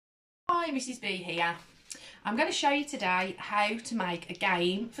Hi, Mrs B here. I'm going to show you today how to make a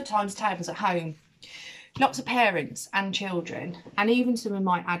game for times tables at home. Lots of parents and children, and even some of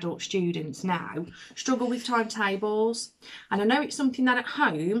my adult students now, struggle with timetables. And I know it's something that at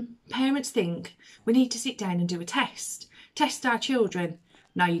home, parents think we need to sit down and do a test our children.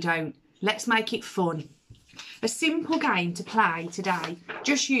 No, you don't. Let's make it fun. A simple game to play today,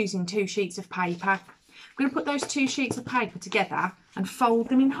 just using 2 sheets of paper. I'm going to put those 2 sheets of paper together and fold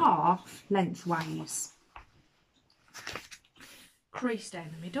them in half lengthways. Crease down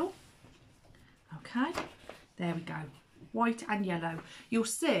the middle. Okay, there we go. White and yellow. You'll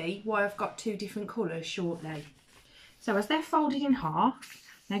see why I've got 2 different colours shortly. So as they're folded in half,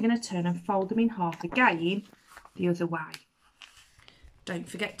 they're going to turn and fold them in half again the other way. Don't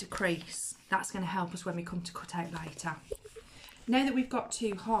forget to crease. That's going to help us when we come to cut out later. Now that we've got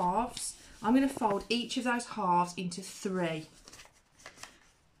 2 halves, I'm going to fold each of those halves into 3.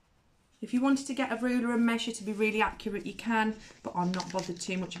 If you wanted to get a ruler and measure to be really accurate, you can, but I'm not bothered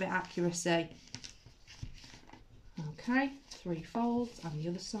too much about accuracy. Okay, 3 folds on the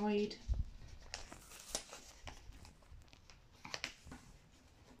other side.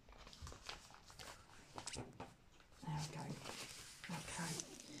 There we go. Okay,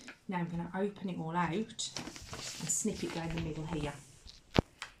 now I'm going to open it all out and snip it down the middle here.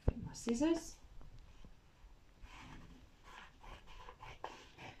 My scissors.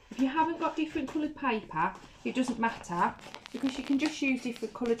 If you haven't got different coloured paper, it doesn't matter, because you can just use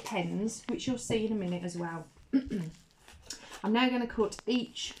different coloured pens, which you'll see in a minute as well. I'm now going to cut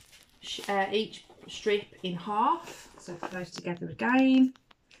each strip in half, so put those together again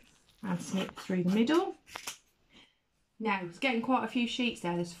and snip through the middle. Now it's getting quite a few sheets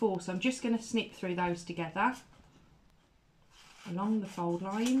there, there's 4, so I'm just going to snip through those together along the fold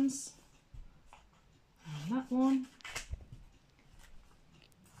lines. And that one.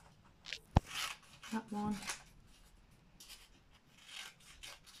 That one.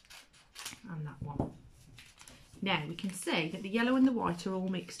 And that one. Now we can see that the yellow and the white are all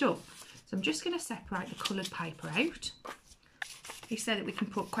mixed up. So I'm just going to separate the coloured paper out. He said that we can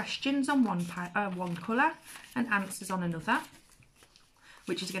put questions on one colour and answers on another,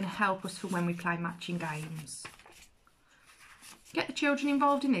 which is going to help us for when we play matching games. Get the children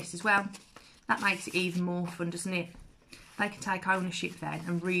involved in this as well. That makes it even more fun, doesn't it? They can take ownership then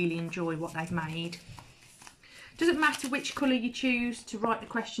and really enjoy what they've made. Doesn't matter which colour you choose to write the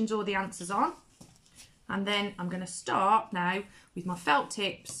questions or the answers on. And then I'm going to start now with my felt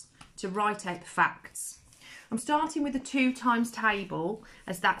tips to write out the facts. I'm starting with the 2 times table,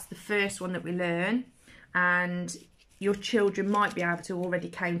 as that's the first one that we learn, and your children might be able to already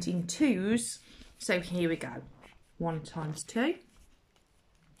count in 2s. So here we go. 1 times 2,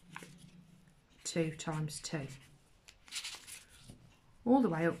 2 times 2. All the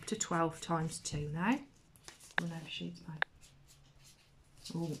way up to 12 times 2 now. Run over sheets of paper.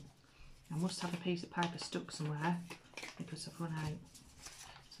 Oh, I must have a piece of paper stuck somewhere because I've run out.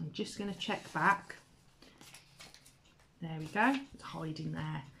 So I'm just going to check back. There we go, it's hiding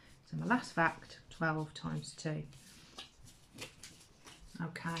there. So my last fact, 12 times 2.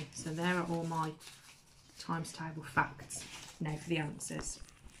 Okay, so there are all my times table facts. Now for the answers.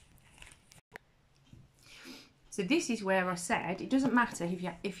 So this is where I said it doesn't matter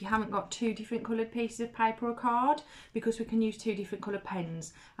if you haven't got 2 different coloured pieces of paper or card, because we can use 2 different coloured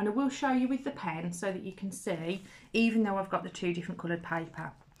pens. And I will show you with the pen so that you can see, even though I've got the 2 different coloured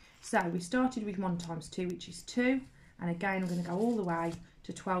paper. So we started with 1 times 2, which is 2. And again, I'm going to go all the way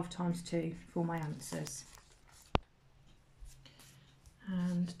to 12 times 2 for my answers.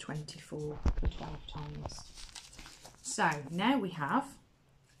 And 24 for 12 times. So now we have,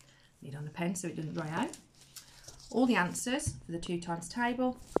 lid on the pen so it doesn't dry out, all the answers for the 2 times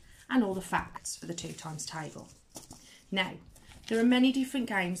table and all the facts for the 2 times table. Now, there are many different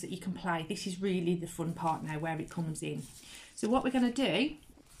games that you can play. This is really the fun part now where it comes in. So what we're going to do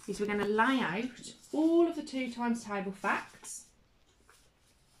is we're going to lay out all of the 2 times table facts,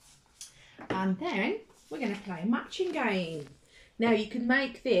 and then we're going to play a matching game. Now you can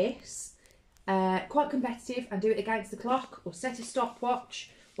make this quite competitive and do it against the clock or set a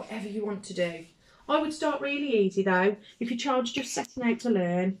stopwatch, whatever you want to do. I would start really easy though, if your child's just setting out to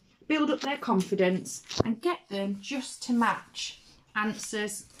learn, build up their confidence and get them just to match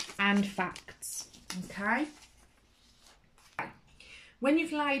answers and facts, okay? When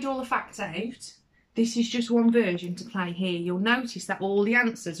you've laid all the facts out, this is just one version to play here. You'll notice that all the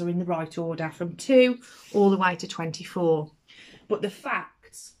answers are in the right order from 2 all the way to 24. But the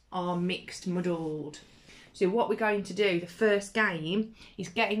facts are mixed, muddled. So what we're going to do, the first game, is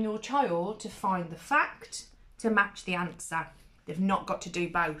getting your child to find the fact to match the answer. They've not got to do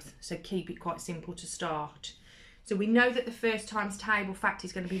both, so keep it quite simple to start. So we know that the first times table fact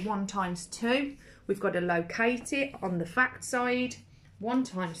is going to be 1 times 2. We've got to locate it on the fact side. 1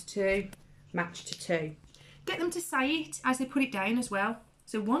 times 2, match to 2. Get them to say it as they put it down as well.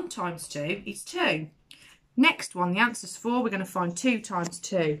 So 1 times 2 is 2. Next one, the answer's 4. We're going to find 2 times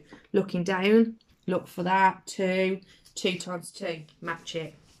 2. Looking down, look for that. 2. 2 times 2, match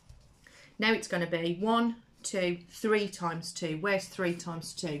it. Now it's going to be 1, 2, 3 times 2. Where's 3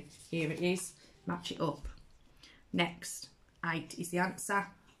 times 2? Here it is. Match it up. Next, 8 is the answer.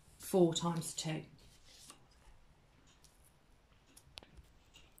 4 times 2.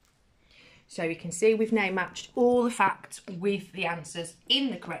 So you can see we've now matched all the facts with the answers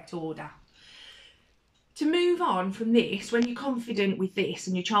in the correct order. To move on from this, when you're confident with this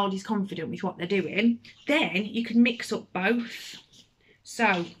and your child is confident with what they're doing, then you can mix up both.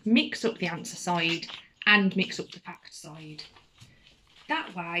 So mix up the answer side and mix up the fact side.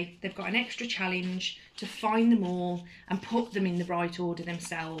 That way they've got an extra challenge to find them all and put them in the right order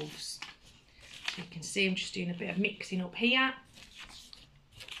themselves. So you can see I'm just doing a bit of mixing up here.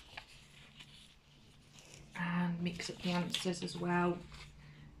 And mix up the answers as well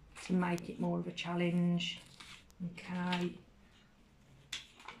to make it more of a challenge. Okay,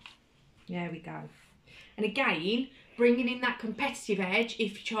 there we go. And again, bringing in that competitive edge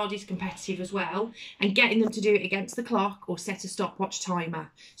if your child is competitive as well, and getting them to do it against the clock or set a stopwatch timer.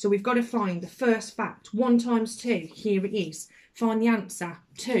 So we've got to find the first fact. 1 times 2, here it is. Find the answer.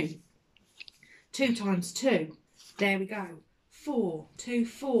 2. 2 times 2, there we go. 4, 2,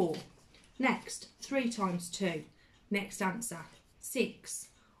 4. Next, 3 times 2. Next answer, 6.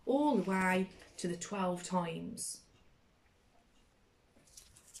 All the way to the 12 times.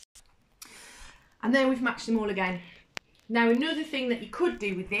 And then we've matched them all again. Now another thing that you could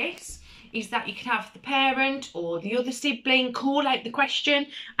do with this is that you can have the parent or the other sibling call out the question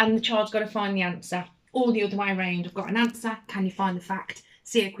and the child's got to find the answer. Or the other way around, I've got an answer, can you find the fact?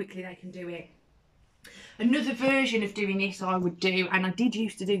 See how quickly they can do it. Another version of doing this I would do, and I did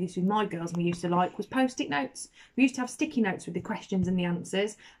used to do this with my girls and we used to like, was post-it notes. We used to have sticky notes with the questions and the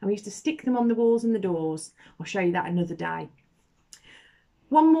answers, and we used to stick them on the walls and the doors. I'll show you that another day.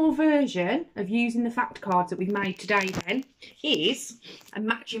 One more version of using the fact cards that we've made today then is a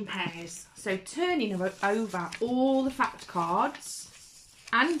matching pairs. So turning over all the fact cards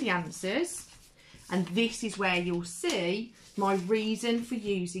and the answers, and this is where you'll see my reason for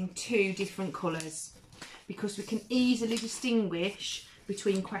using 2 different colours, because we can easily distinguish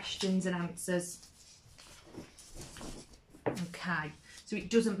between questions and answers. Okay, so it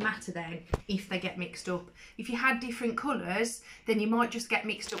doesn't matter then if they get mixed up. If you had different colours, then you might just get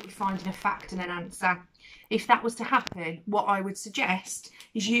mixed up with finding a fact and an answer. If that was to happen, what I would suggest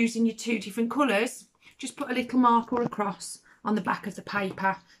is using your 2 different colours, just put a little marker across on the back of the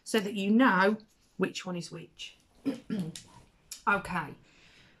paper so that you know which one is which. Okay,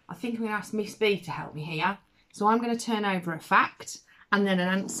 I think I'm going to ask Miss B to help me here. So I'm going to turn over a fact and then an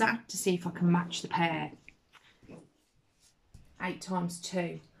answer to see if I can match the pair. 8 times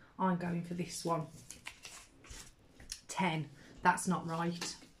 2. I'm going for this one. 10. That's not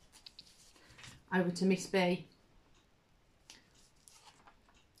right. Over to Miss B.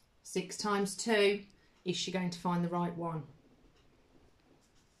 6 times 2. Is she going to find the right one?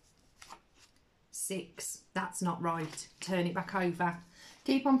 6. That's not right. Turn it back over.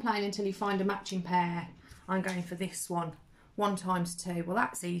 Keep on playing until you find a matching pair. I'm going for this one. 1 times 2. Well,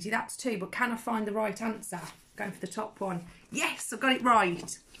 that's easy. That's 2. But can I find the right answer? Going for the top one. Yes, I've got it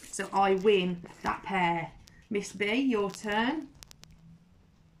right. So I win that pair. Miss B, your turn.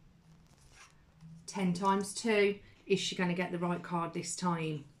 10 times 2. Is she going to get the right card this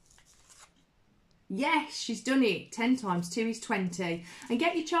time? Yes, she's done it. 10 times 2 is 20. And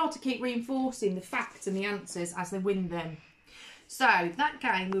get your child to keep reinforcing the facts and the answers as they win them. So that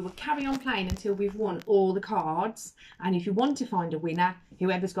game we will carry on playing until we've won all the cards. And if you want to find a winner,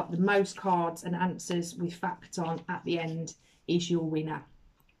 whoever's got the most cards and answers with facts on at the end is your winner.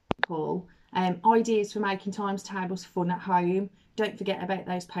 Cool. Ideas for making times tables fun at home. Don't forget about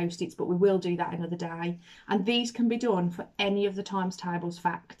those post-its, but we will do that another day. And these can be done for any of the times tables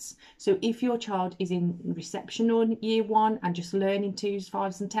facts. So if your child is in reception or year 1 and just learning 2s,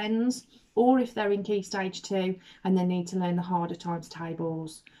 5s and 10s, or if they're in Key Stage 2 and they need to learn the harder times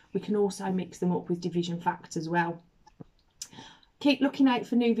tables, we can also mix them up with division facts as well. Keep looking out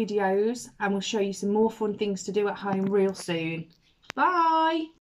for new videos and we'll show you some more fun things to do at home real soon. Bye!